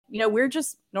we're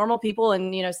just normal people.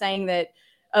 And, saying that,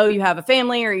 oh, you have a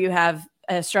family or you have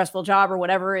a stressful job or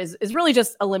whatever is really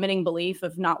just a limiting belief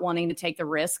of not wanting to take the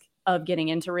risk of getting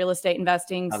into real estate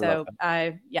investing. So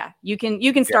you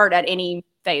can start at any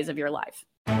phase of your life.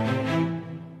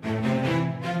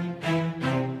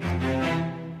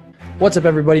 What's up,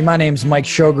 everybody? My name's Mike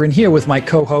Sjogren, here with my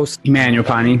co-host Emmanuel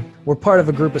Pani. We're part of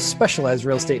a group of specialized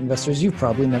real estate investors you've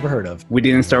probably never heard of. We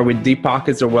didn't start with deep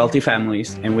pockets or wealthy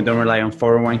families, and we don't rely on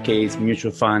 401ks,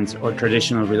 mutual funds, or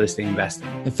traditional real estate investing.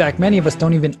 In fact, many of us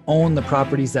don't even own the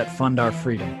properties that fund our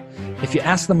freedom. If you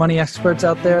ask the money experts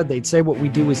out there, they'd say what we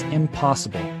do is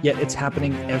impossible, yet it's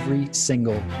happening every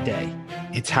single day.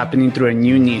 It's happening through a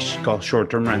new niche called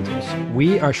short-term rentals.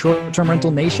 We are Short-Term Rental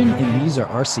Nation, and these are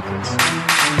our secrets.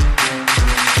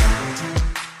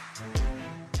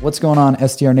 What's going on,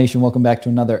 STR Nation? Welcome back to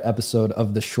another episode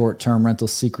of the Short-Term Rental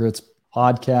Secrets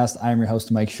podcast. I am your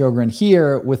host, Mike Sjogren,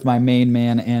 here with my main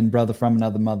man and brother from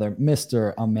another mother,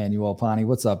 Mr. Emmanuel Pani.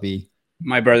 What's up, E?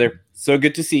 My brother, so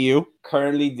good to see you.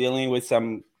 Currently dealing with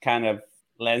some kind of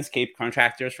landscape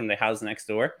contractors from the house next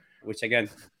door, which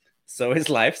again, so is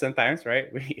life sometimes,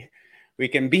 right? We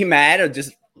can be mad or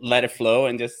just let it flow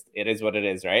and just, it is what it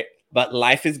is, right? But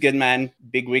life is good, man.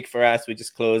 Big week for us. We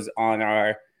just closed on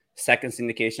our second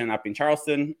syndication up in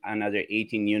Charleston, another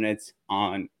 18 units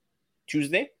on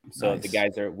Tuesday. So nice. The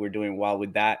guys we're doing well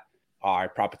with that. Our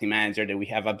property manager that we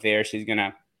have up there, she's going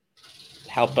to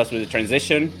help us with the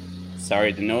transition.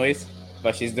 Sorry, the noise,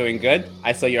 but she's doing good.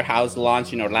 I saw your house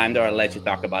launch in Orlando. I'll let you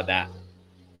talk about that.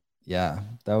 Yeah,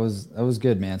 that was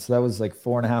good, man. So that was like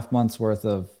 4.5 months worth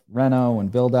of reno and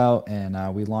build out.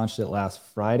 And we launched it last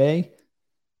Friday.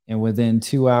 And within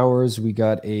 2 hours, we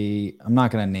got I'm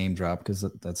not going to name drop because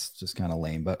that's just kind of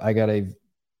lame, but I got a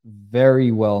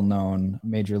very well-known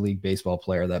Major League Baseball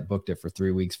player that booked it for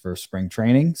 3 weeks for spring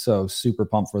training. So super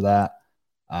pumped for that.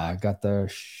 Got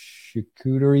the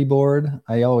charcuterie board.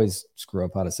 I always screw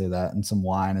up how to say that, and some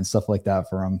wine and stuff like that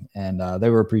for them. And they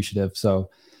were appreciative.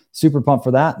 So super pumped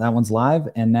for that. That one's live.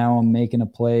 And now I'm making a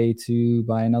play to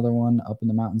buy another one up in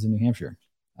the mountains in New Hampshire,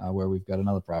 where we've got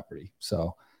another property.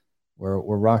 So we're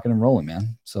rocking and rolling,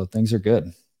 man. So things are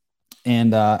good.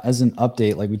 And as an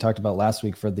update, like we talked about last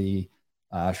week for the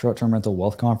Short-Term Rental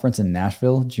Wealth Conference in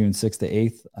Nashville, June 6th to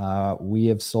 8th, we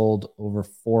have sold over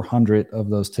 400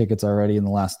 of those tickets already in the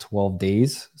last 12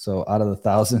 days. So out of the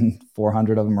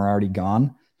 1,400 of them are already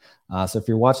gone. So if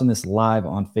you're watching this live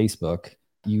on Facebook,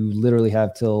 you literally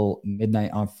have till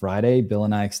midnight on Friday. Bill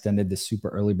and I extended the super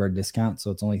early bird discount. So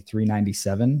it's only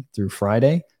 $397 through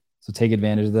Friday. So take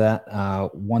advantage of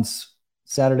that. Once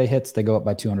Saturday hits, they go up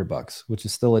by $200, which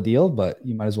is still a deal, but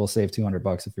you might as well save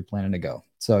 $200 if you're planning to go.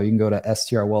 So you can go to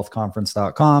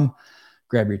strwealthconference.com,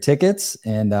 grab your tickets,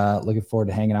 and looking forward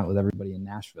to hanging out with everybody in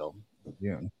Nashville in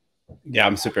June. Yeah,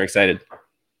 I'm super excited.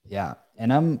 Yeah,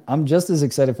 and I'm just as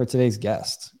excited for today's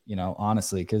guest,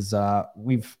 honestly, because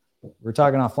we're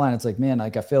talking offline. It's like, man,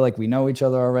 like I feel like we know each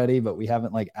other already, but we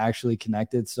haven't like actually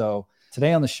connected. So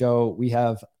today on the show, we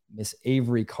have Miss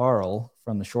Avery Carl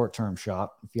from the Short-Term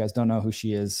Shop. If you guys don't know who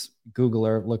she is, Google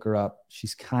her, look her up.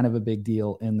 She's kind of a big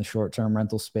deal in the short-term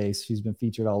rental space. She's been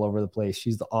featured all over the place.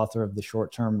 She's the author of the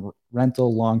Short-Term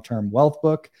Rental Long-Term Wealth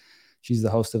book. She's the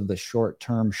host of the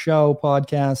Short-Term Show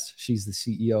podcast. She's the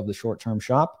CEO of the Short-Term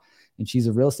Shop, and she's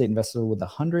a real estate investor with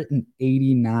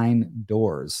 189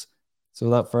 doors. So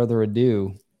without further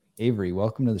ado, Avery,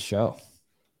 welcome to the show.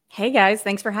 Hey guys,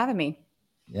 thanks for having me.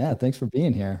 Yeah, thanks for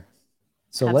being here.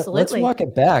 So let's walk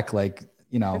it back. Like,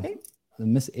 okay.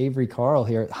 Miss Avery Carl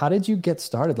here. How did you get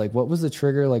started? Like, what was the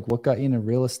trigger? Like, what got you into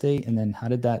real estate? And then how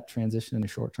did that transition into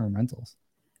short-term rentals?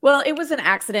 Well, it was an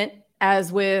accident,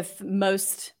 as with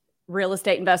most real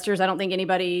estate investors. I don't think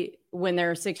anybody, when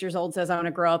they're 6 years old, says, I want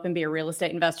to grow up and be a real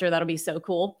estate investor. That'll be so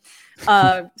cool.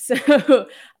 So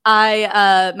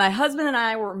my husband and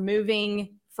I were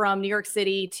moving from New York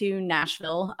City to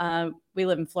Nashville. We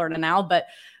live in Florida now, but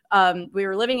we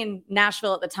were living in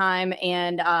Nashville at the time,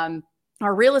 and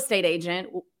our real estate agent,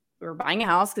 we were buying a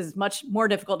house because it's much more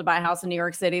difficult to buy a house in New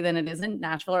York City than it is in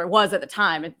Nashville, or it was at the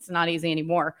time. It's not easy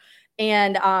anymore.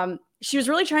 And she was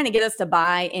really trying to get us to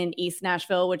buy in East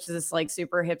Nashville, which is this like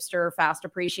super hipster, fast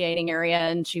appreciating area.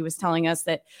 And she was telling us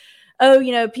that,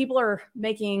 people are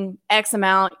making X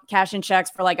amount cash in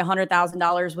checks for like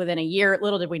 $100,000 within a year.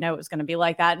 Little did we know it was going to be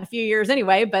like that in a few years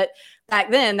anyway. But back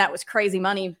then that was crazy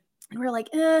money. And we're like,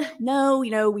 no,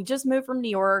 we just moved from New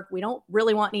York. We don't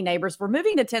really want any neighbors. We're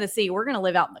moving to Tennessee. We're going to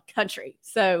live out in the country.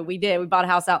 So we did. We bought a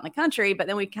house out in the country, but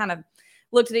then we kind of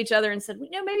looked at each other and said,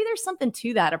 maybe there's something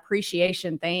to that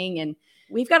appreciation thing. And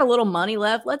we've got a little money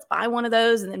left. Let's buy one of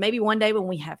those. And then maybe one day when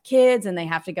we have kids and they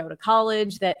have to go to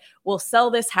college, that we'll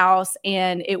sell this house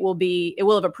and it will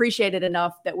have appreciated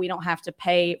enough that we don't have to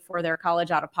pay for their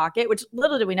college out of pocket, which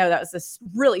little did we know that was this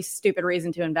really stupid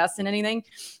reason to invest in anything.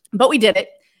 But we did it.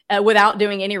 Without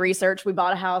doing any research. We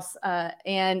bought a house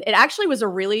and it actually was a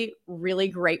really, really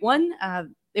great one.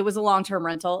 It was a long-term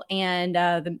rental and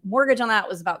the mortgage on that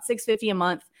was about $650 a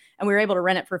month. And we were able to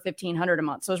rent it for $1,500 a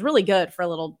month. So it was really good for a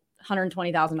little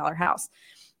 $120,000 house.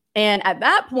 And at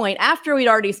that point, after we'd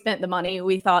already spent the money,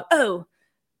 we thought, oh,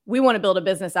 we want to build a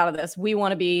business out of this. We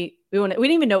didn't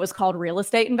even know it was called real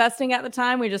estate investing at the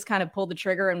time. We just kind of pulled the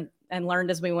trigger and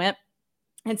learned as we went.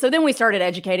 And so then we started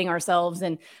educating ourselves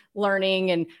and learning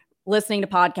and listening to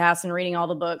podcasts and reading all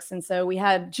the books. And so we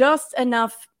had just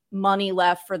enough money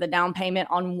left for the down payment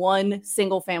on one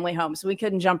single family home. So we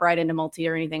couldn't jump right into multi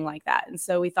or anything like that. And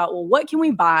so we thought, well, what can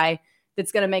we buy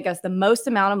that's going to make us the most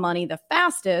amount of money the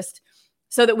fastest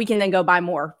so that we can then go buy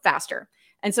more faster?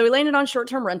 And so we landed on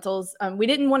short-term rentals. We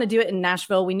didn't want to do it in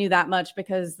Nashville. We knew that much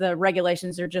because the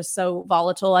regulations are just so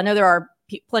volatile. I know there are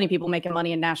plenty of people making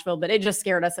money in Nashville, but it just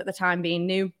scared us at the time being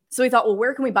new. So we thought, well,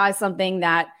 where can we buy something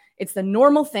that it's the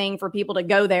normal thing for people to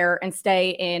go there and stay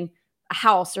in a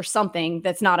house or something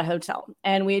that's not a hotel?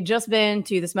 And we had just been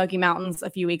to the Smoky Mountains a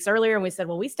few weeks earlier. And we said,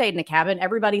 well, we stayed in a cabin.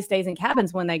 Everybody stays in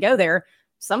cabins when they go there.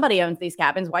 Somebody owns these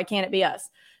cabins. Why can't it be us?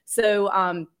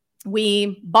 So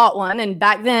we bought one. And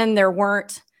back then there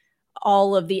weren't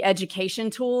all of the education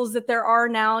tools that there are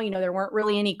now. You know, there weren't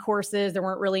really any courses. There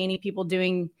weren't really any people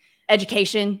doing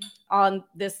education on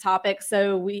this topic.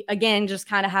 So we, again, just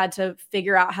kind of had to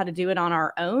figure out how to do it on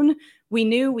our own. We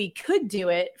knew we could do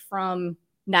it from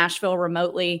Nashville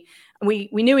remotely. We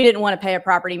knew we didn't want to pay a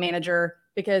property manager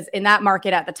because in that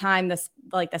market at the time, the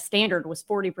standard was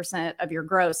 40% of your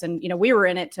gross. And, you know, we were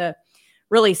in it to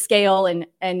really scale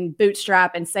and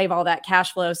bootstrap and save all that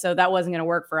cash flow. So that wasn't going to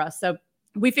work for us. So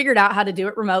we figured out how to do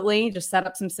it remotely, just set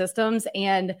up some systems.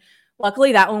 And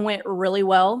luckily that one went really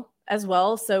well as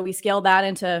well. So we scaled that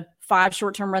into 5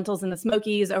 short-term rentals in the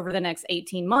Smokies over the next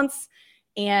 18 months.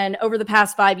 And over the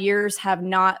past 5 years have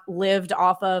not lived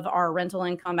off of our rental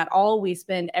income at all. We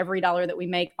spend every dollar that we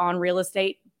make on real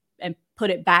estate and put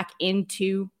it back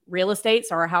into real estate.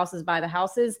 So our houses buy the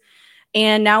houses.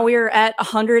 And now we're at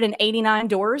 189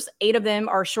 doors. 8 of them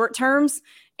are short terms.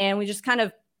 And we just kind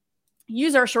of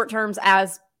use our short terms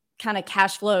as kind of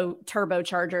cash flow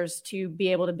turbochargers to be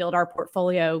able to build our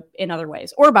portfolio in other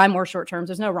ways or buy more short terms.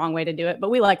 There's no wrong way to do it, but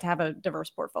we like to have a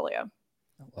diverse portfolio.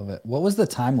 I love it. What was the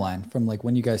timeline from like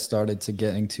when you guys started to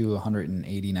getting to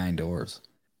 189 doors?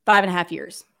 5.5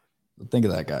 years. Think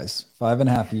of that, guys.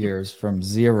 5.5 years from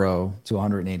 0 to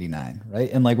 189,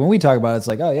 right? And like when we talk about it, it's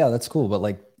like, oh yeah, that's cool. But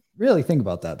like really think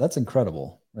about that. That's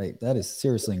incredible, right? That is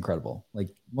seriously incredible. Like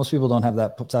most people don't have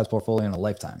that size portfolio in a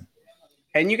lifetime.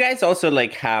 And you guys also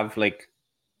like have like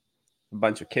a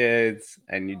bunch of kids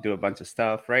and you do a bunch of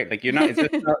stuff, right? Like you're not, it's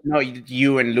just no,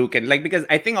 you and Luke and like, because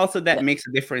I think also that makes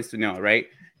a difference to know, right?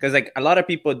 Because like a lot of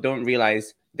people don't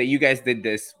realize that you guys did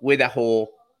this with a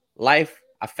whole life,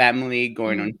 a family,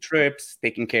 going on trips,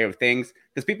 taking care of things.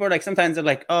 Because people are like, sometimes they're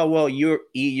like, oh, well,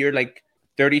 you're like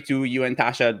 32, you and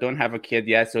Tasha don't have a kid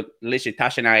yet. So literally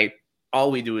Tasha and I, all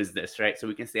we do is this, right? So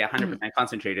we can stay 100%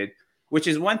 concentrated, which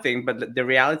is one thing. But the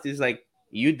reality is like,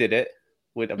 you did it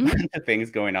with a bunch of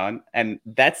things going on. And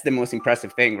that's the most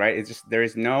impressive thing, right? It's just, there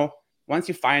is no, once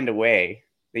you find a way,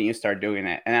 then you start doing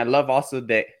it. And I love also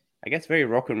that, I guess, very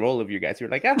rock and roll of you guys. You're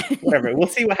like, whatever, we'll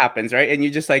see what happens, right? And you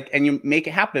just like, and you make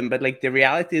it happen. But like, the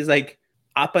reality is like,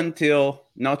 up until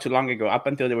not too long ago, up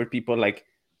until there were people like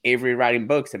Avery writing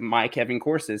books and Mike having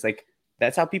courses, like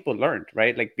that's how people learned,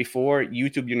 right? Like before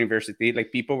YouTube University,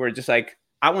 like people were just like,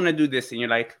 I want to do this. And you're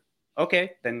like,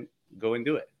 okay, then go and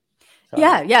do it.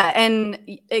 Yeah.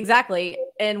 And exactly.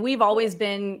 And we've always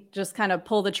been just kind of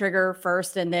pull the trigger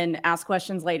first and then ask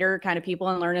questions later kind of people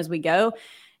and learn as we go.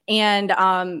 And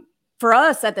for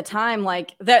us at the time,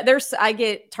 like I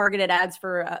get targeted ads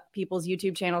for people's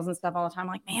YouTube channels and stuff all the time.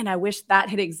 Like, man, I wish that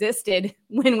had existed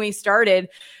when we started.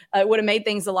 It would have made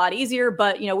things a lot easier.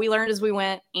 But, you know, we learned as we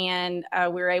went and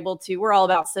we're all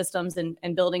about systems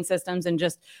and building systems and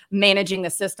just managing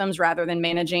the systems rather than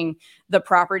managing the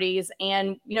properties.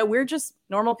 And, you know, we're just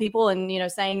normal people and, you know,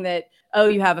 saying that, oh,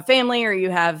 you have a family or you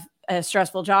have a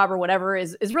stressful job or whatever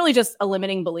is really just a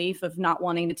limiting belief of not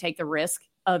wanting to take the risk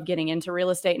of getting into real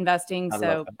estate investing.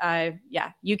 So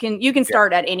you can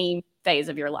start at any phase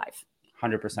of your life.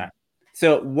 100%.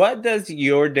 So what does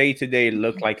your day-to-day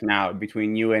look like now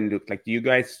between you and Luke? Like, do you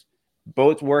guys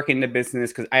both work in the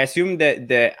business? Because I assume that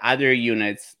the other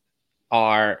units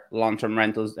are long-term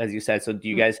rentals, as you said. So do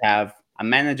you guys have a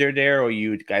manager there, or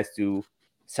you guys do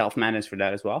self-manage for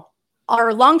that as well?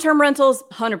 Our long-term rentals,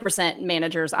 100%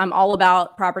 managers. I'm all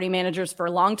about property managers for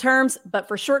long terms, but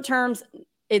for short terms,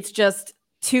 it's just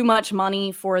too much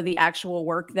money for the actual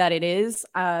work that it is.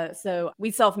 So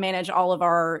we self-manage all of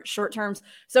our short terms.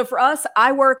 So for us,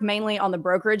 I work mainly on the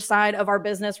brokerage side of our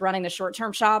business, running the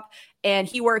short-term shop, and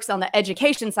he works on the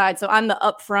education side. So I'm the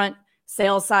upfront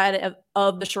sales side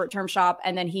of the short-term shop.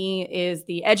 And then he is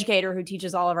the educator who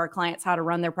teaches all of our clients how to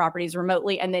run their properties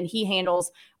remotely. And then he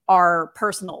handles our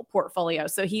personal portfolio.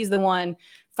 So he's the one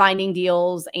finding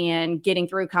deals and getting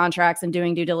through contracts and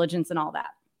doing due diligence and all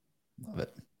that. Love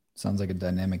it. Sounds like a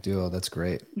dynamic duo. That's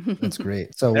great. That's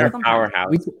great. So they're a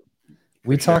powerhouse.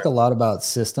 We talk a lot about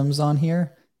systems on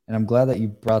here, and I'm glad that you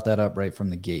brought that up right from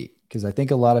the gate, because I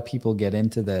think a lot of people get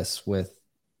into this with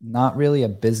not really a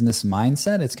business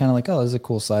mindset. It's kind of like, oh, this is a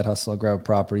cool side hustle. I'll grab a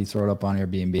property, throw it up on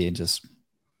Airbnb, and just,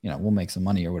 we'll make some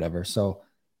money or whatever. So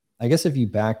I guess if you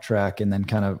backtrack and then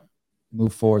kind of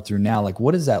move forward through now, like,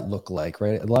 what does that look like,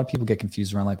 right? A lot of people get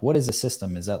confused around, like, what is a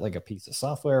system? Is that like a piece of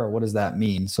software, or what does that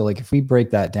mean? So like, if we break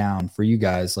that down for you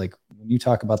guys, like when you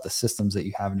talk about the systems that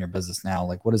you have in your business now,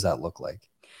 like, what does that look like?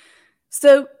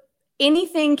 So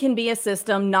anything can be a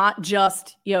system, not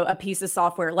just, a piece of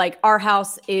software. Like our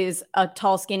house is a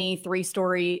tall, skinny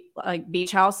 3-story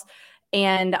beach house.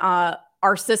 And,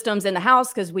 our systems in the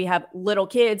house, because we have little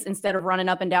kids, instead of running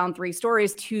up and down 3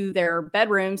 stories to their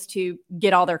bedrooms to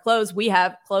get all their clothes, we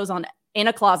have clothes in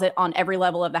a closet on every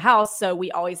level of the house. So we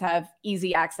always have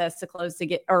easy access to clothes to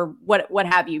get, or what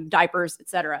have you, diapers,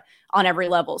 etc., on every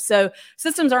level. So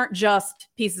systems aren't just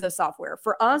pieces of software.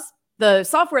 For us, the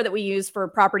software that we use for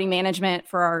property management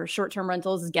for our short-term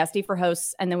rentals is Guesty for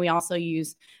hosts. And then we also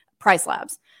use Price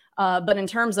Labs. But in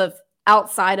terms of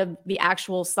outside of the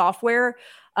actual software,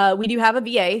 we do have a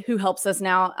VA who helps us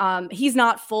now. He's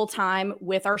not full-time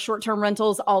with our short-term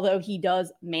rentals, although he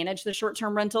does manage the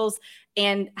short-term rentals.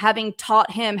 And having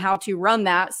taught him how to run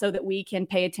that so that we can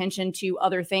pay attention to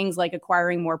other things like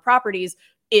acquiring more properties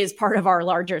is part of our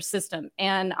larger system.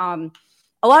 And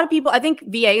a lot of people, I think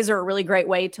VAs are a really great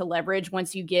way to leverage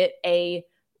once you get a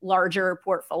larger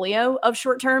portfolio of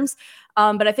short terms.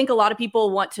 But I think a lot of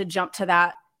people want to jump to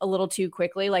that a little too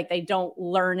quickly. Like they don't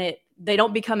learn it. They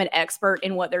don't become an expert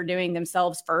in what they're doing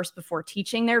themselves first before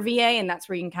teaching their VA. And that's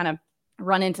where you can kind of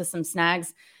run into some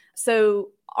snags. So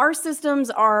our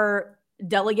systems are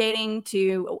delegating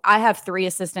to, I have 3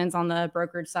 assistants on the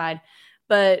brokerage side,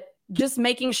 but just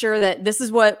making sure that this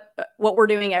is what we're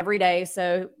doing every day.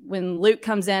 So when Luke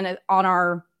comes in on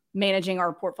our managing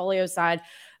our portfolio side,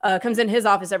 comes in his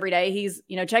office every day, he's,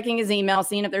 checking his email,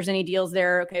 seeing if there's any deals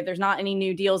there. Okay, if there's not any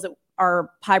new deals that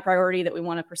are high priority that we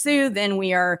want to pursue, then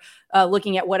we are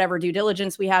looking at whatever due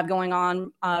diligence we have going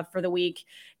on for the week.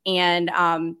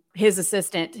 And his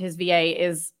assistant, his VA,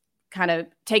 is kind of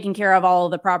taking care of all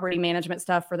of the property management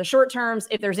stuff for the short terms.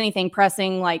 If there's anything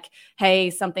pressing, like, hey,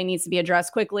 something needs to be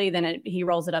addressed quickly, then he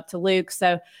rolls it up to Luke.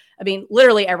 So, I mean,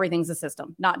 literally everything's a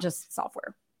system, not just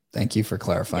software. Thank you for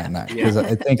clarifying that. Because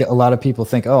I think a lot of people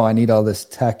think, oh, I need all this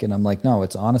tech. And I'm like, no,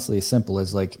 it's honestly as simple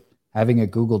as like having a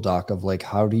Google Doc of like,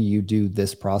 how do you do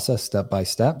this process step by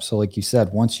step? So like you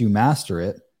said, once you master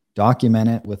it, document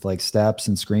it with like steps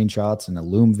and screenshots and a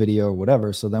Loom video or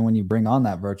whatever. So then when you bring on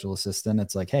that virtual assistant,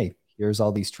 it's like, hey, here's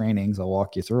all these trainings. I'll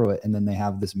walk you through it. And then they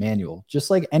have this manual, just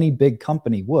like any big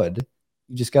company would.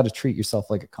 You just got to treat yourself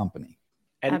like a company.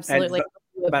 Absolutely.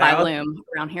 By Loom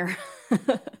around here.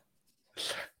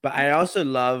 But I also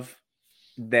love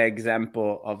the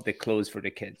example of the clothes for the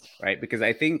kids, right? Because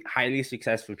I think highly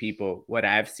successful people, what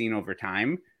I've seen over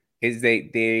time is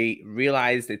they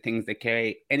realize the things that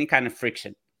carry any kind of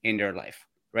friction in their life,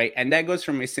 right? And that goes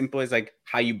from as simple as like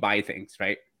how you buy things,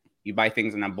 right? You buy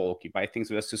things in a bulk, you buy things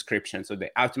with a subscription, so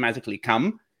they automatically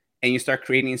come, and you start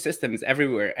creating systems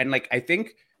everywhere. And like, I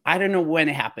think, I don't know when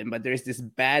it happened, but there's this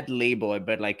bad label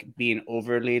about like being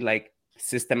overly like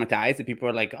systematized, that people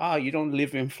are like, oh, you don't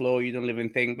live in flow, you don't live in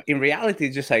thing. But in reality,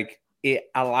 it's just like,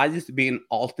 it allows you to be in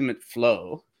ultimate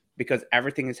flow because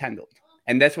everything is handled.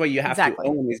 And that's what you have to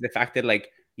own, is the fact that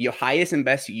like your highest and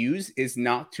best use is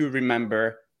not to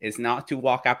remember, is not to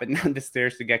walk up and down the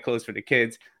stairs to get clothes for the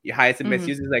kids. Your highest and best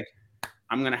use is like,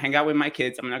 I'm going to hang out with my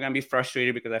kids. I'm not going to be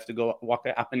frustrated because I have to go walk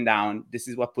up and down. This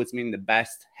is what puts me in the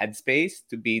best headspace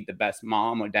to be the best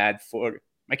mom or dad for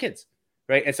my kids,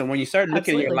 right? And so when you start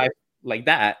looking at your life like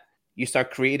that, you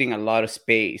start creating a lot of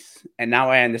space. And now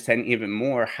I understand even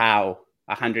more how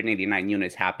 189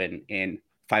 units happen in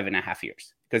 5.5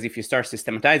 years. Because if you start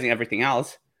systematizing everything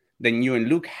else, then you and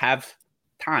Luke have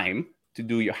time to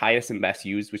do your highest and best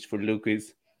use, which for Luke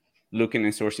is looking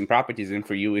and sourcing properties, and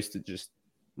for you is to just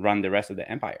run the rest of the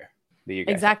empire. that you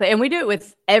guys Exactly. And we do it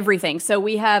with everything. So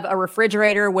we have a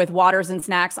refrigerator with waters and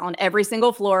snacks on every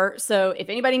single floor. So if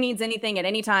anybody needs anything at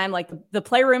any time, like the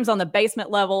playroom's on the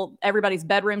basement level, everybody's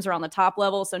bedrooms are on the top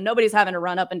level. So nobody's having to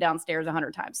run up and down stairs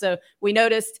 100 times. So we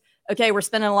noticed, okay, we're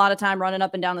spending a lot of time running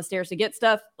up and down the stairs to get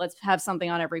stuff. Let's have something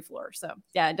on every floor. So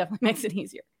yeah, it definitely makes it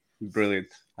easier. Brilliant.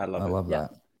 I love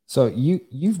that. So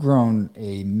you've grown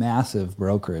a massive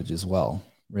brokerage as well.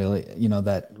 Really,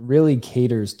 that really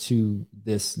caters to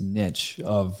this niche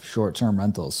of short-term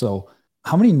rentals. So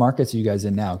how many markets are you guys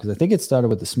in now? Because I think it started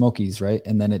with the Smokies, right?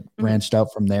 And then it branched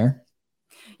out from there.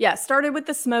 Yeah, started with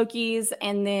the Smokies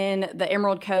and then the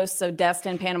Emerald Coast, so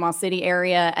Destin, Panama City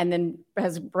area, and then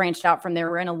has branched out from there.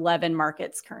 We're in 11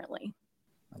 markets currently.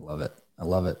 I love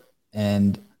it.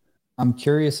 And I'm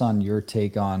curious on your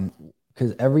take on,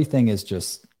 because everything is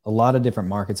just, a lot of different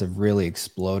markets have really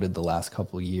exploded the last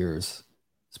couple of years.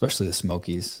 Especially the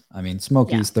Smokies. I mean,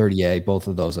 Smokies, 30A, both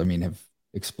of those, have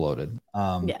exploded.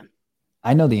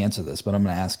 I know the answer to this, but I'm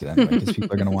going to ask it anyway because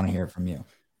people are going to want to hear it from you,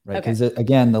 right? Because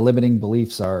again, the limiting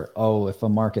beliefs are, if a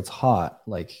market's hot,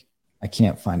 like I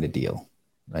can't find a deal,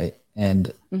 right?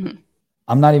 And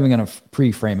I'm not even going to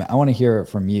pre-frame it. I want to hear it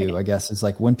from you, I guess. It's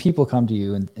like when people come to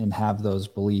you and have those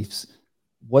beliefs,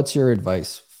 what's your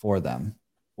advice for them?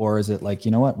 Or is it like,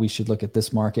 you know what, we should look at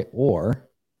this market, or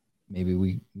maybe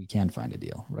we can find a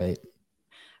deal, right?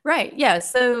 Right. Yeah.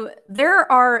 So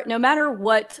there are, no matter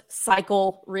what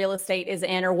cycle real estate is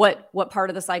in or what part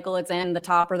of the cycle it's in, the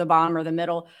top or the bottom or the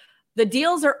middle, the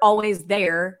deals are always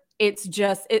there. It's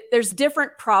just, there's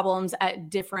different problems at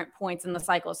different points in the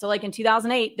cycle. So like in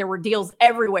 2008, there were deals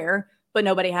everywhere, but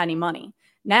nobody had any money.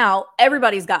 Now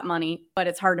everybody's got money, but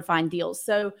it's hard to find deals.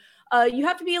 So you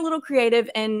have to be a little creative,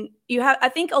 and I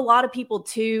think a lot of people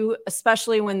too,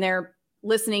 especially when they're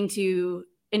listening to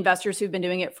investors who've been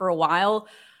doing it for a while.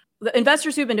 The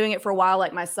investors who've been doing it for a while,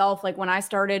 like myself, like when I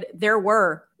started, there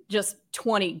were just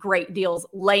 20 great deals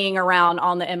laying around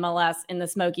on the MLS in the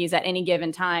Smokies at any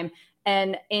given time.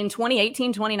 And in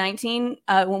 2018, 2019,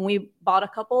 when we bought a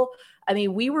couple,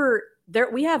 we were there.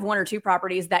 We have one or two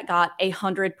properties that got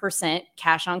 100%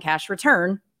 cash on cash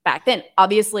return back then.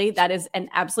 Obviously, that is an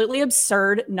absolutely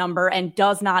absurd number and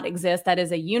does not exist. That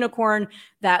is a unicorn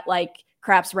that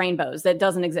craps rainbows. That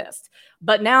doesn't exist.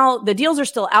 But now the deals are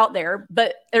still out there,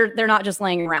 but they're not just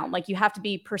laying around. Like, you have to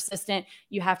be persistent.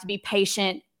 You have to be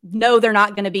patient. No, they're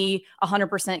not going to be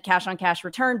 100% cash on cash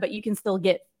return, but you can still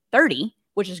get 30,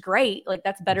 which is great. Like,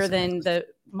 that's better than the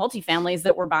multifamilies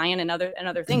that we're buying and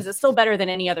other things. It's still better than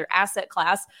any other asset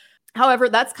class. However,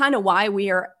 that's kind of why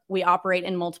we operate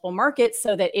in multiple markets,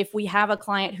 so that if we have a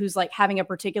client who's having a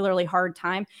particularly hard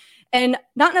time and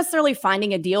not necessarily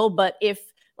finding a deal, but if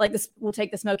we'll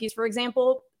take the Smokies, for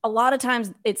example, a lot of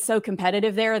times it's so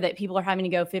competitive there that people are having to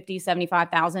go 50,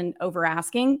 75,000 over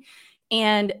asking.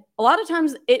 And a lot of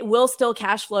times it will still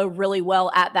cash flow really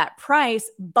well at that price.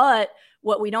 But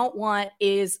what we don't want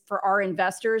is for our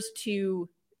investors to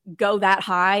go that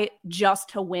high just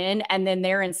to win. And then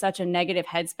they're in such a negative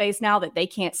headspace now that they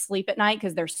can't sleep at night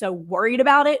because they're so worried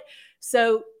about it.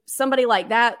 So somebody like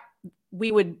that, we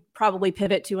would probably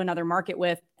pivot to another market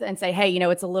with and say, hey,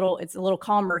 it's a little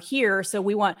calmer here. So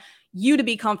we want you to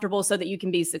be comfortable so that you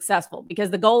can be successful, because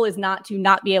the goal is not to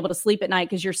not be able to sleep at night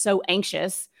because you're so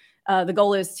anxious. The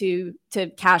goal is to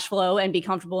cash flow and be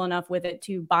comfortable enough with it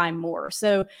to buy more.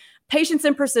 So patience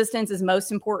and persistence is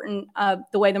most important.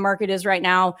 The way the market is right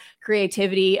now,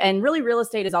 creativity, and really real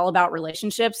estate is all about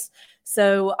relationships.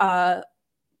 So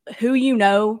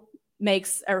who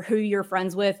makes, or who you're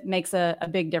friends with makes a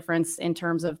big difference in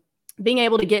terms of being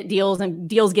able to get deals and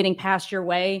deals getting passed your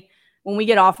way. When we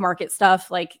get off market stuff,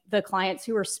 like the clients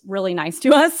who are really nice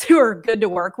to us, who are good to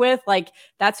work with,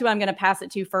 that's who I'm going to pass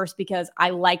it to first, because I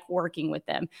like working with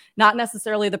them. Not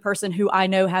necessarily the person who I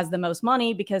know has the most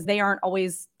money, because they aren't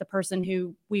always the person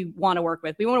who we want to work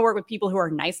with. We want to work with people who are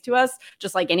nice to us,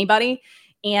 just like anybody.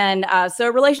 And so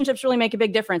relationships really make a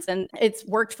big difference. And it's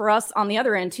worked for us on the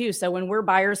other end too. So when we're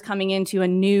buyers coming into a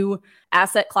new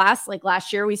asset class, like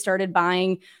last year, we started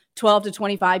buying 12 to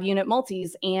 25 unit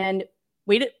multis, and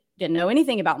we didn't know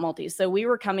anything about multis. So we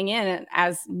were coming in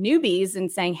as newbies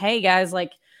and saying, hey guys,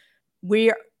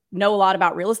 we know a lot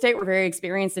about real estate. We're very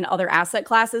experienced in other asset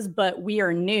classes, but we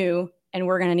are new and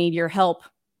we're going to need your help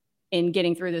in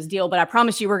getting through this deal. But I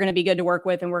promise you, we're going to be good to work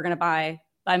with, and we're going to buy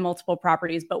multiple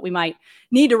properties, but we might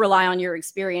need to rely on your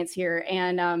experience here.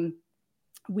 And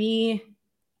we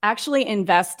actually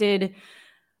invested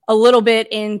a little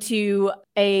bit into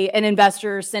an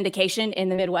investor syndication in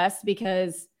the Midwest,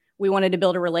 because We wanted to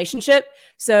build a relationship.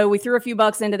 So we threw a few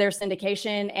bucks into their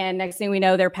syndication, and next thing we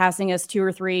know, they're passing us 2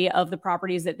 or 3 of the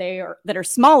properties that are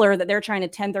smaller that they're trying to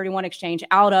 1031 exchange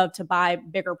out of to buy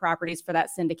bigger properties for that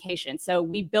syndication. So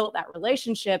we built that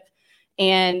relationship,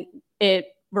 and it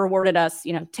rewarded us,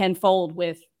 tenfold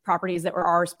with properties that were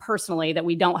ours personally that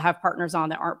we don't have partners on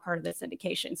that aren't part of the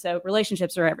syndication. So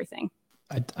relationships are everything.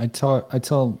 I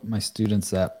tell my students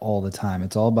that all the time.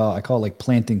 It's all about, I call it like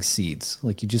planting seeds.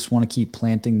 Like you just want to keep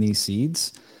planting these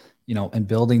seeds, and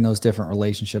building those different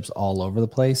relationships all over the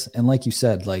place. And like you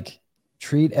said, like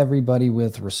treat everybody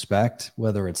with respect,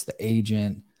 whether it's the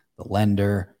agent, the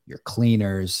lender, your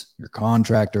cleaners, your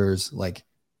contractors, like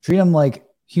treat them like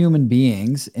human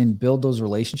beings and build those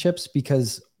relationships,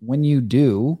 because when you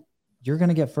do, you're going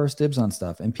to get first dibs on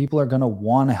stuff, and people are going to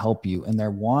want to help you, and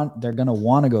they're going to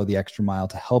want to go the extra mile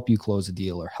to help you close a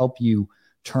deal or help you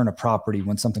turn a property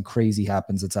when something crazy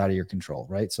happens that's out of your control,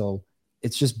 right? So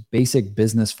it's just basic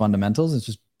business fundamentals. It's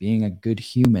just being a good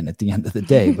human at the end of the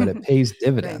day, but it pays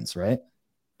dividends, right?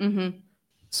 Mm-hmm.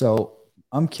 So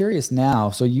I'm curious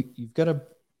now. So you've got a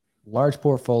large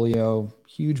portfolio,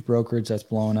 huge brokerage that's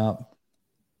blown up,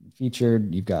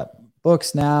 featured. You've got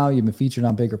books now, you've been featured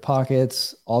on Bigger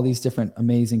Pockets, all these different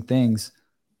amazing things.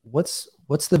 What's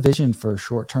the vision for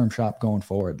Short Term Shop going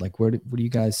forward? Like what are you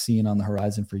guys seeing on the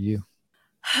horizon for you?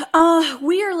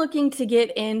 We are looking to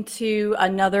get into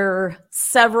another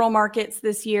several markets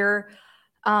this year.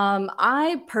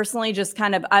 I personally just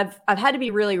I've had to be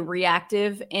really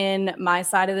reactive in my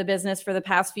side of the business for the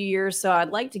past few years. So I'd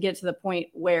like to get to the point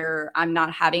where I'm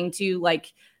not having to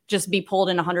just be pulled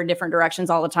in 100 different directions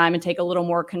all the time and take a little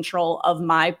more control of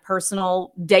my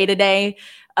personal day-to-day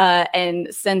and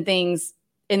send things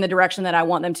in the direction that I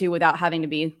want them to without having to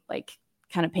be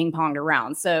kind of ping-ponged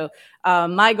around. So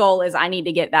my goal is I need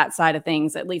to get that side of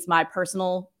things, at least my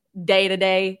personal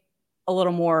day-to-day, a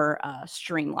little more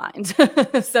streamlined.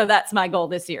 So that's my goal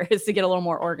this year, is to get a little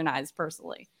more organized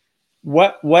personally.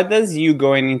 What does you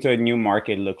going into a new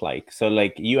market look like? So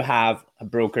you have a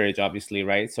brokerage, obviously,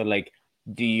 right? So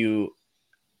do you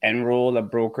enroll a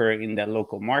broker in that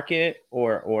local market,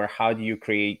 or how do you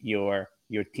create your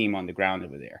team on the ground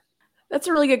over there? That's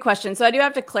a really good question. So I do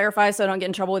have to clarify so I don't get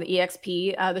in trouble with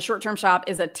EXP. The Short Term Shop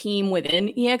is a team within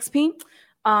EXP.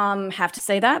 Have to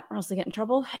say that or else I get in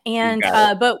trouble. And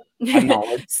but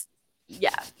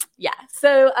yeah.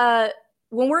 So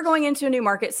when we're going into a new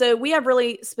market, so we have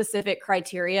really specific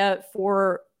criteria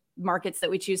for markets that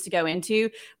we choose to go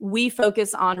into. We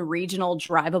focus on regional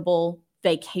drivable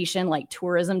vacation, like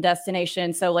tourism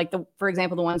destinations. So for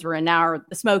example, the ones we're in now are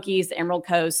the Smokies, the Emerald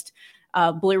Coast,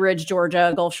 Blue Ridge,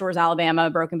 Georgia, Gulf Shores, Alabama,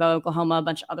 Broken Bow, Oklahoma, a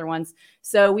bunch of other ones.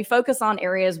 So we focus on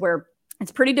areas where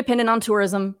it's pretty dependent on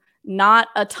tourism, not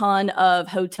a ton of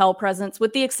hotel presence,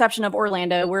 with the exception of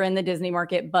Orlando. We're in the Disney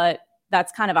market, but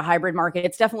that's kind of a hybrid market.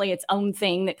 It's definitely its own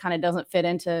thing that kind of doesn't fit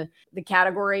into the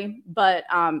category. But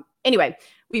anyway,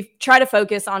 we've tried to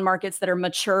focus on markets that are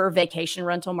mature vacation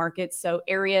rental markets. So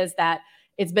areas that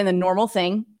it's been the normal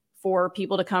thing for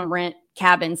people to come rent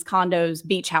cabins, condos,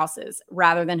 beach houses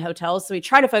rather than hotels. So we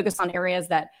try to focus on areas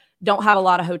that don't have a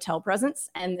lot of hotel presence,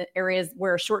 and the areas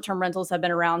where short-term rentals have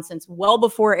been around since well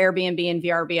before Airbnb and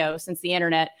VRBO, since the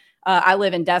internet. I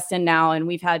live in Destin now, and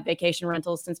we've had vacation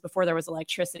rentals since before there was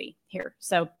electricity here.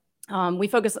 So we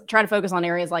try to focus on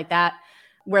areas like that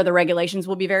where the regulations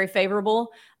will be very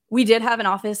favorable. We did have an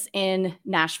office in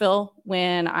Nashville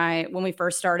when we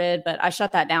first started, but I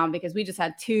shut that down because we just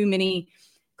had too many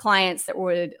clients that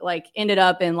would ended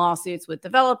up in lawsuits with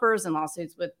developers and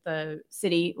lawsuits with the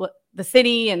city,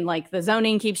 and the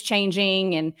zoning keeps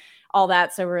changing and all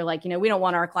that. So we're we don't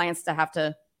want our clients to have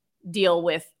to deal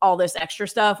with all this extra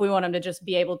stuff. We want them to just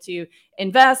be able to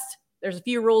invest. There's a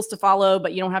few rules to follow,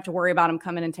 but you don't have to worry about them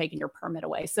coming and taking your permit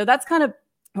away. So that's kind of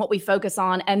what we focus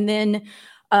on. And then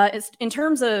in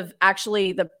terms of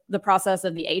actually the process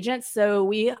of the agents, so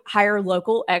we hire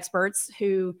local experts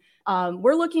who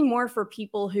we're looking more for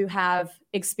people who have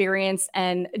experience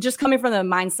and just coming from the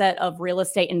mindset of real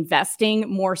estate investing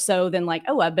more so than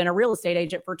I've been a real estate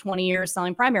agent for 20 years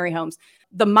selling primary homes.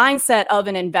 The mindset of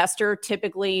an investor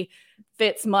typically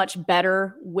fits much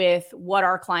better with what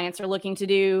our clients are looking to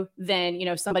do than,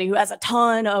 somebody who has a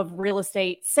ton of real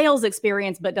estate sales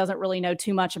experience, but doesn't really know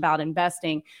too much about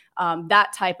investing.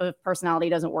 That type of personality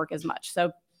doesn't work as much.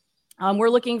 So we're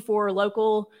looking for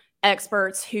local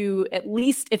experts who, at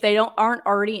least if they aren't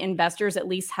already investors, at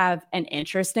least have an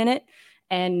interest in it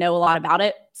and know a lot about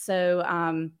it. So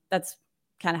that's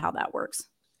kind of how that works.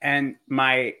 And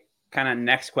my kind of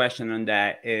next question on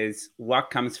that is, what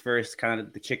comes first, kind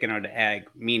of the chicken or the egg?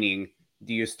 Meaning,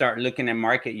 do you start looking at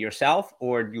market yourself,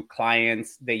 or do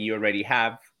clients that you already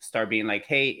have start being like,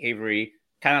 hey, Avery,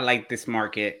 kind of like this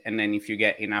market, and then if you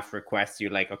get enough requests,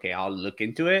 you're like, okay, I'll look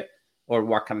into it, or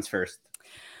what comes first?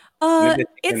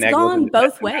 It's gone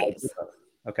both ways.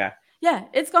 Okay. Yeah,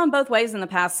 it's gone both ways in the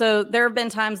past. So there have been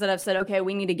times that I've said, okay,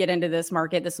 we need to get into this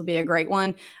market. This will be a great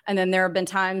one. And then there have been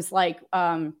times like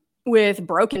with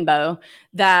Broken Bow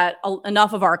that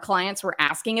enough of our clients were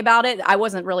asking about it. I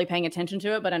wasn't really paying attention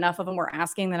to it, but enough of them were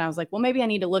asking that I was like, well, maybe I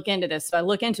need to look into this. So I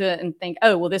look into it and think,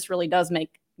 oh, well, this really does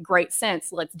make great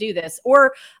sense. Let's do this.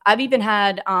 Or I've even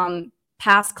had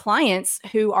past clients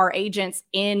who are agents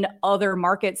in other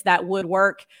markets that would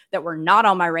work that were not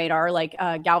on my radar, like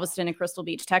Galveston and Crystal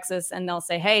Beach, Texas. And they'll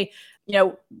say, hey, you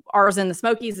know, ours in the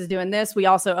Smokies is doing this. We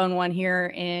also own one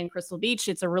here in Crystal Beach.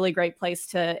 It's a really great place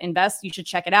to invest. You should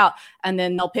check it out. And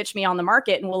then they'll pitch me on the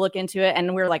market and we'll look into it.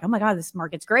 And we're like, oh my God, this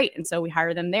market's great. And so we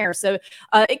hire them there. So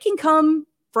it can come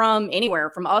from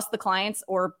anywhere, from us, the clients,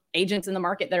 or agents in the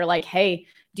market that are like, hey,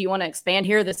 do you want to expand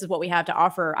here? This is what we have to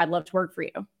offer. I'd love to work for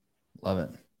you. Love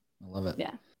it. I love it. Yeah.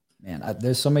 Man,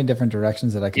 there's so many different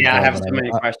directions that I can. Yeah, I have so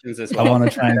many questions as well. I want to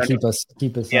try and keep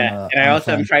us. Yeah, and I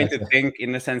also am trying to think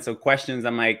in the sense of questions.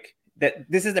 I'm like, that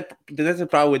this is the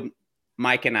problem with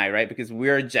Mike and I, right? Because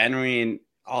we're genuine,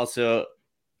 also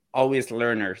always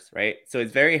learners, right? So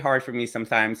it's very hard for me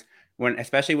sometimes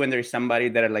especially when there's somebody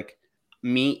that are like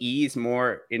me, E is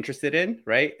more interested in,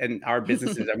 right? And our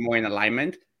businesses are more in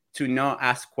alignment, to not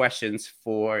ask questions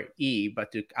for E,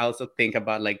 but to also think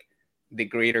about like the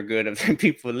greater good of the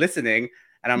people listening.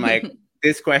 And I'm like,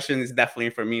 this question is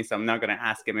definitely for me, so I'm not going to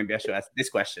ask it. Maybe I should ask this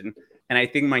question. And I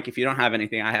think, Mike, if you don't have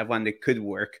anything, I have one that could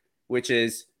work, which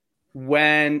is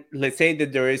when, let's say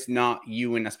that there is not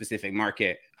you in a specific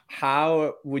market,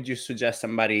 how would you suggest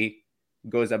somebody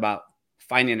goes about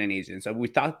finding an agent? So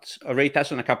we already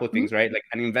touched on a couple of things, right? Like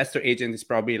an investor agent is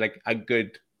probably like a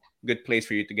good place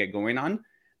for you to get going on.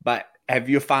 But have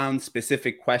you found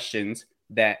specific questions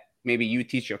that maybe you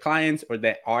teach your clients, or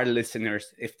that our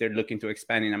listeners, if they're looking to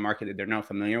expand in a market that they're not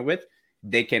familiar with,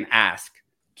 they can ask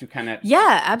to kind of?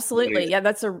 Yeah, absolutely. Yeah,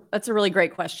 that's a really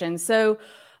great question. So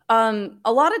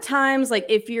a lot of times, like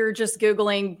if you're just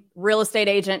Googling real estate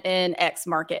agent in X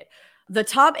market, the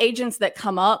top agents that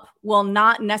come up will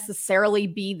not necessarily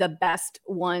be the best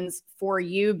ones for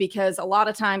you, because a lot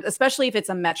of times, especially if it's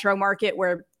a metro market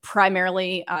where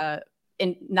primarily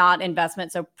not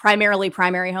investment, so primarily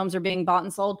primary homes are being bought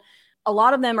and sold, a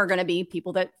lot of them are going to be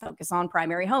people that focus on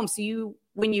primary homes. So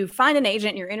when you find an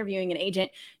agent, you're interviewing an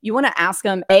agent, you want to ask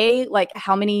them, like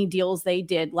how many deals they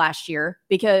did last year,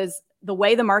 because the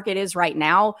way the market is right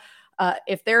now,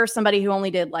 if there's somebody who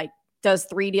only does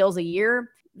 3 deals a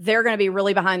year, they're going to be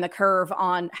really behind the curve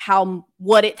on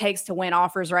what it takes to win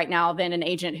offers right now than an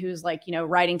agent who's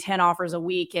writing 10 offers a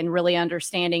week and really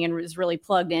understanding and is really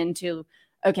plugged into,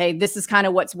 okay, this is kind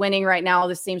of what's winning right now.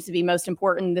 This seems to be most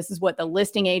important. This is what the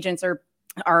listing agents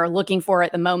are looking for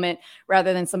at the moment,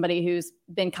 rather than somebody who's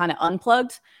been kind of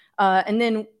unplugged. And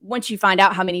then once you find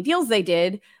out how many deals they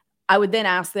did, I would then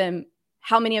ask them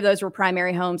how many of those were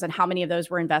primary homes and how many of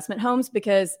those were investment homes,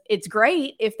 because it's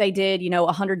great if they did,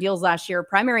 100 deals last year.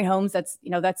 Primary homes, that's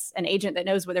an agent that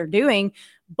knows what they're doing,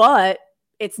 but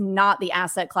it's not the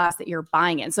asset class that you're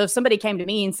buying in. So if somebody came to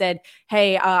me and said,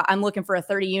 hey, I'm looking for a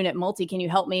 30 unit multi, can you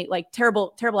help me? Like,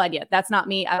 terrible idea. That's not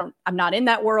me. I'm not in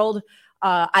that world.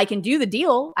 I can do the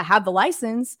deal. I have the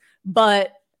license,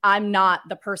 but I'm not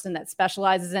the person that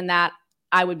specializes in that.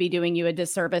 I would be doing you a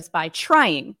disservice by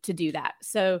trying to do that.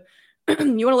 So you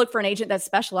want to look for an agent that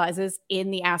specializes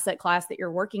in the asset class that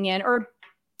you're working in. Or,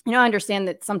 I understand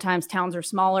that sometimes towns are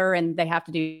smaller and they have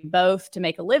to do both to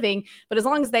make a living. But as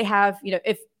long as they have,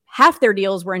 if half their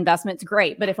deals were investments,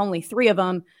 great. But if only 3 of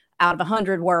them out of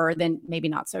 100 were, then maybe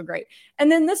not so great.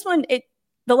 And then this one,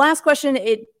 the last question,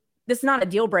 this is not a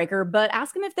deal breaker, but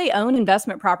ask them if they own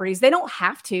investment properties. They don't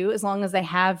have to, as long as they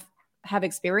have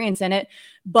experience in it.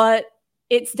 But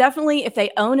it's definitely, if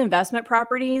they own investment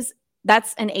properties,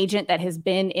 that's an agent that has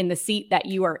been in the seat that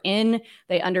you are in.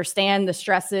 They understand the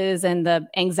stresses and the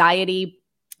anxiety,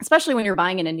 especially when you're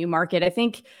buying in a new market. I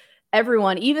think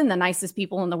everyone, even the nicest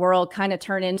people in the world, kind of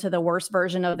turn into the worst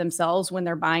version of themselves when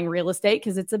they're buying real estate,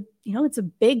 because it's a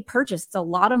big purchase. It's a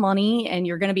lot of money, and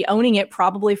you're going to be owning it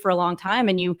probably for a long time.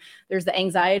 And there's the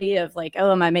anxiety of like,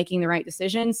 oh, am I making the right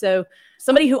decision? So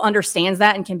somebody who understands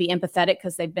that and can be empathetic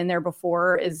because they've been there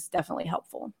before is definitely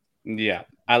helpful. Yeah,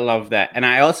 I love that. And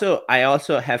I also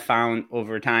have found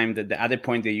over time that the other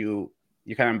point that you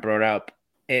kind of brought up,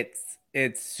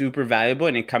 it's super valuable,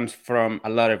 and it comes from a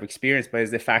lot of experience, but it's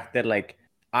the fact that like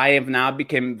I have now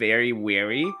become very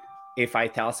wary if I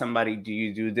tell somebody, do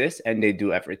you do this? And they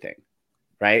do everything.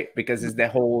 right? Because it's the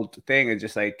whole thing. It's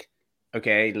just like,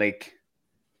 okay, like,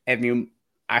 have you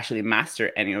actually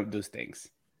mastered any of those things?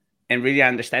 And really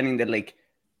understanding that, like,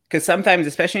 because sometimes,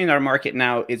 especially in our market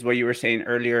now, is what you were saying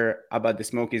earlier about the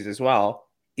Smokies as well.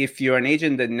 If you're an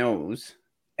agent that knows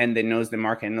and that knows the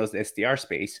market and knows the STR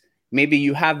space, maybe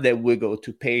you have that wiggle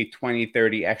to pay 20,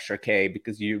 30 extra K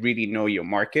because you really know your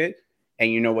market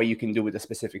and you know what you can do with a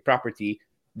specific property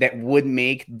that would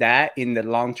make that in the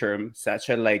long term such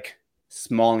a like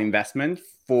small investment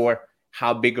for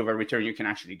how big of a return you can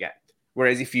actually get.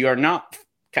 Whereas if you are not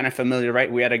kind of familiar, right?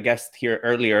 We had a guest here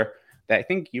earlier that I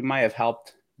think you might have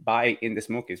helped buy in the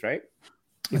Smokies, right?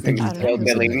 I think Kale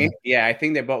Delaney. Yeah, I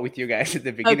think they bought with you guys at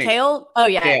the Oh, beginning. Kale? Oh,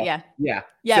 yeah. Yeah.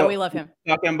 So we love him.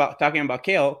 Talking about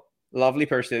Kale, lovely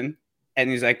person. And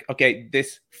he's like, okay,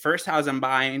 this first house I'm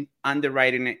buying,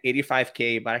 underwriting at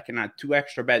 85K, but I can add 2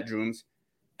 extra bedrooms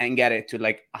and get it to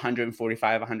like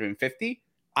 145, 150.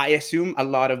 I assume a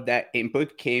lot of that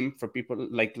input came from people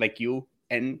like you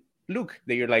and Luke,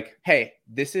 that you're like, hey,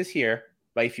 this is here,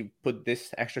 but if you put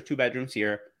this extra 2 bedrooms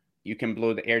here, you can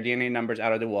blow the AirDNA numbers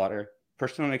out of the water,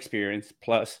 personal experience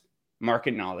plus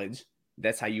market knowledge.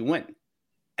 That's how you win.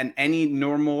 And any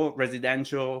normal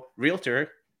residential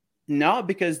realtor, not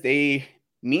because they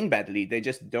mean badly, they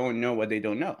just don't know what they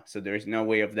don't know. So there's no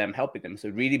way of them helping them. So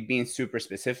really being super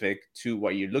specific to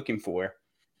what you're looking for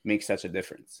makes such a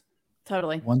difference.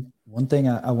 Totally. One thing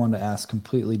I want to ask,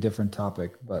 completely different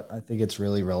topic, but I think it's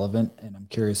really relevant, and I'm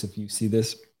curious if you see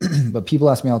this. But people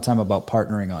ask me all the time about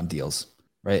partnering on deals,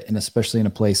 right? And especially in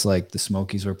a place like the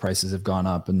Smokies where prices have gone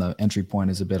up and the entry point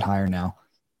is a bit higher now.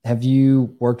 Have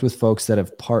you worked with folks that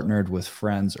have partnered with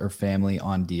friends or family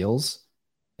on deals?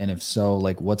 And if so,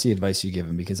 like, what's the advice you give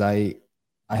them? Because I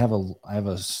have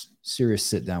a serious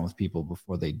sit down with people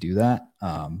before they do that,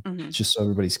 just so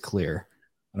everybody's clear.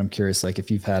 But I'm curious, like,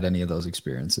 if you've had any of those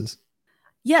experiences.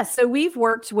 Yes. So we've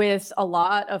worked with a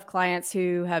lot of clients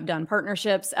who have done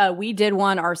partnerships. We did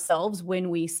one ourselves when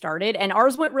we started, and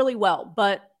ours went really well,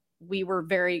 but we were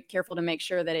very careful to make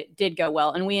sure that it did go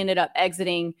well. And we ended up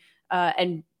exiting,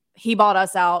 and he bought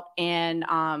us out, and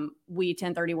we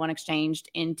 1031 exchanged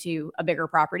into a bigger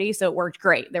property. So it worked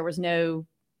great. There was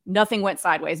nothing went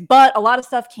sideways, but a lot of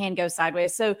stuff can go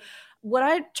sideways. So what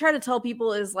I try to tell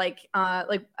people is like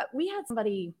we had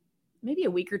somebody maybe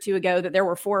a week or two ago that there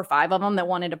were 4 or 5 of them that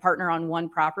wanted to partner on one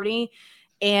property.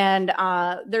 And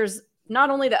there's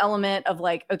not only the element of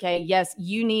like, okay, yes,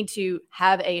 you need to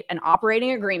have an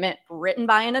operating agreement written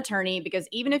by an attorney, because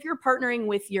even if you're partnering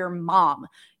with your mom,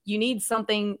 you need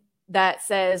something that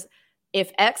says,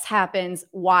 if X happens,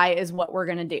 Y is what we're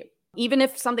going to do. Even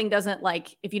if something doesn't,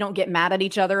 like, if you don't get mad at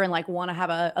each other and like want to have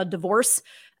a divorce,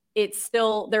 it's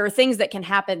still, there are things that can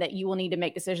happen that you will need to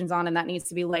make decisions on, and that needs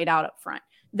to be laid out up front.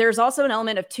 There's also an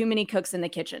element of too many cooks in the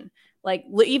kitchen. Like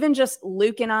even just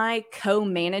Luke and I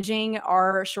co-managing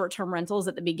our short-term rentals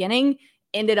at the beginning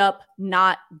ended up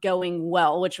not going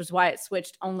well, which was why it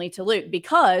switched only to Luke,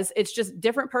 because it's just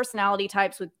different personality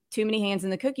types with too many hands in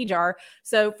the cookie jar.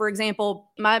 So for example,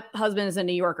 my husband is a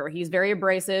New Yorker. He's very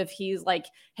abrasive. He's like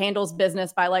handles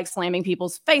business by like slamming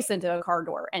people's face into a car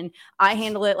door. And I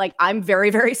handle it like I'm very,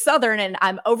 very Southern, and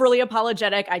I'm overly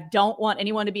apologetic. I don't want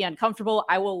anyone to be uncomfortable.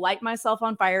 I will light myself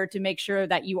on fire to make sure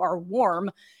that you are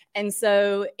warm. And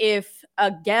so if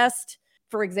a guest,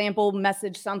 for example,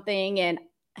 messaged something and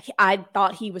I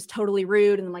thought he was totally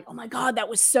rude, and I'm like, oh my God, that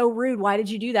was so rude. Why did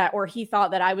you do that? Or he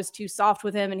thought that I was too soft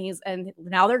with him, and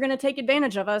now they're going to take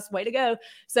advantage of us. Way to go.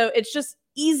 So it's just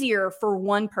easier for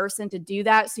one person to do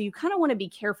that. So you kind of want to be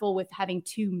careful with having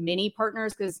too many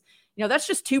partners, because, you know, that's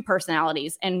just 2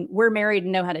 personalities, and we're married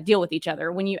and know how to deal with each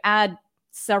other. When you add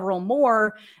several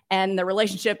more and the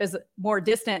relationship is more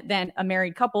distant than a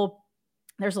married couple,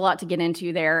 there's a lot to get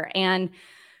into there. And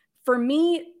for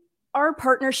me, our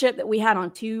partnership that we had on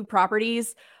 2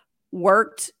 properties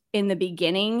worked in the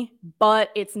beginning, but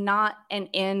it's not an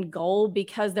end goal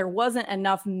because there wasn't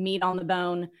enough meat on the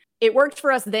bone. It worked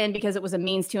for us then because it was a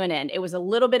means to an end. It was a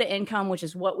little bit of income, which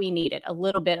is what we needed, a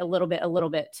little bit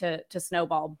to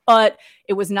snowball, but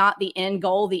it was not the end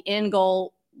goal. The end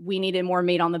goal, we needed more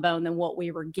meat on the bone than what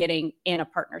we were getting in a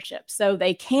partnership. So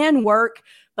they can work,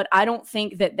 but I don't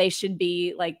think that they should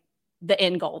be like the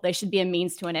end goal. They should be a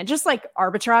means to an end. Just like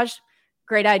arbitrage,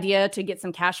 great idea to get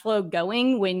some cash flow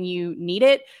going when you need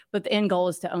it, but the end goal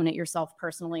is to own it yourself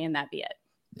personally, and that be it.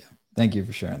 Yeah. Thank you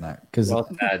for sharing that. Because well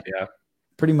said, yeah.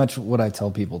 Pretty much what I tell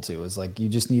people too is like, you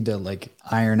just need to like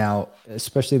iron out,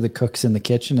 especially the cooks in the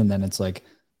kitchen. And then it's like,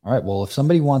 all right, well, if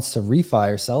somebody wants to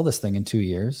refi or sell this thing in 2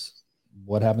 years,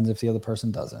 what happens if the other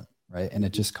person doesn't? right? And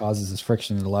it just causes this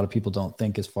friction that a lot of people don't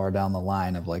think is far down the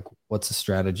line of like, what's the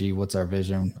strategy? What's our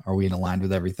vision? Are we aligned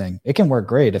with everything? It can work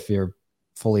great if you're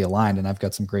fully aligned, and I've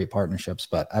got some great partnerships,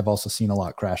 but I've also seen a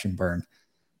lot crash and burn.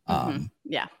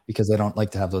 Yeah, because they don't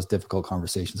like to have those difficult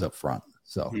conversations up front.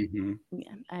 So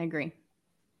yeah, I agree.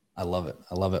 I love it.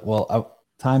 I love it. Well,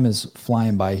 time is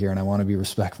flying by here, and I want to be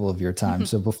respectful of your time.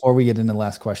 So before we get into the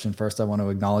last question, first, I want to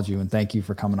acknowledge you and thank you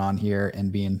for coming on here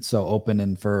and being so open,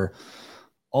 and for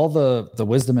all the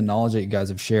wisdom and knowledge that you guys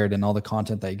have shared and all the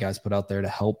content that you guys put out there to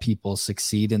help people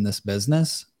succeed in this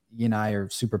business. You and I are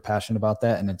super passionate about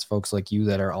that. And it's folks like you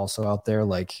that are also out there,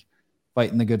 like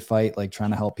fighting the good fight, like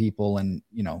trying to help people, and,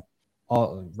 you know,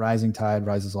 all rising tide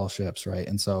rises all ships. Right.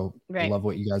 And so I love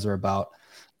what you guys are about.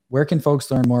 Where can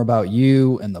folks learn more about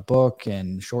you and the book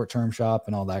and Short Term Shop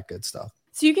and all that good stuff?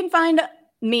 So you can find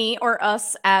me or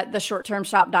us at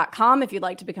theshorttermshop.com. If you'd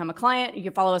like to become a client, you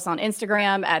can follow us on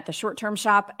Instagram at the Short Term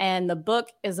Shop, and the book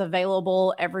is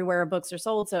available everywhere books are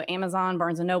sold. So Amazon,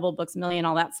 Barnes and Noble, Books A Million,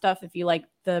 all that stuff. If you like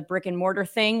the brick and mortar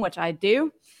thing, which I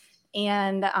do,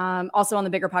 and also on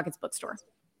the Bigger Pockets bookstore.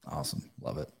 Awesome.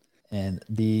 Love it. And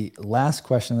the last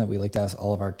question that we like to ask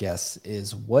all of our guests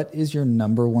is, what is your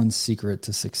number one secret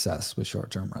to success with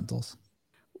short-term rentals?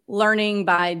 Learning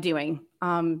by doing,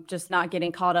 just not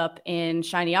getting caught up in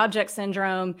shiny object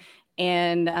syndrome.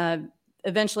 And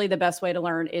eventually the best way to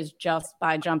learn is just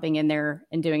by jumping in there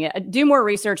and doing it. Do more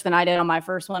research than I did on my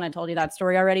first one. I told you that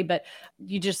story already, but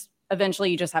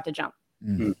eventually you just have to jump.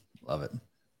 Love it.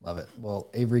 Love it. Well,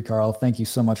 Avery Carl, thank you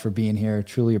so much for being here.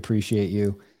 Truly appreciate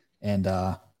you. And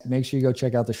make sure you go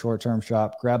check out the Short Term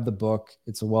Shop, grab the book.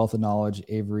 It's a wealth of knowledge.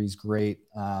 Avery's great.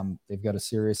 They've got a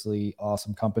seriously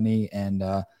awesome company, and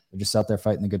they're just out there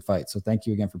fighting the good fight. So thank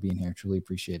you again for being here. Truly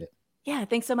appreciate it. Yeah.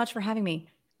 Thanks so much for having me.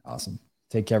 Awesome.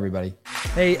 Take care, everybody.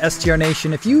 Hey, STR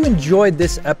Nation, if you enjoyed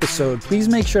this episode, please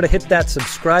make sure to hit that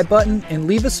subscribe button and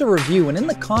leave us a review. And in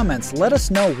the comments, let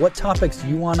us know what topics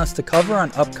you want us to cover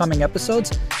on upcoming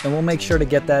episodes, and we'll make sure to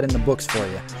get that in the books for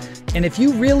you. And if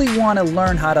you really want to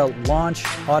learn how to launch,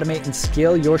 automate, and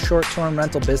scale your short-term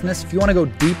rental business, if you want to go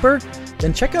deeper,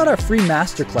 then check out our free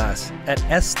masterclass at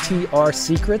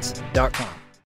strsecrets.com.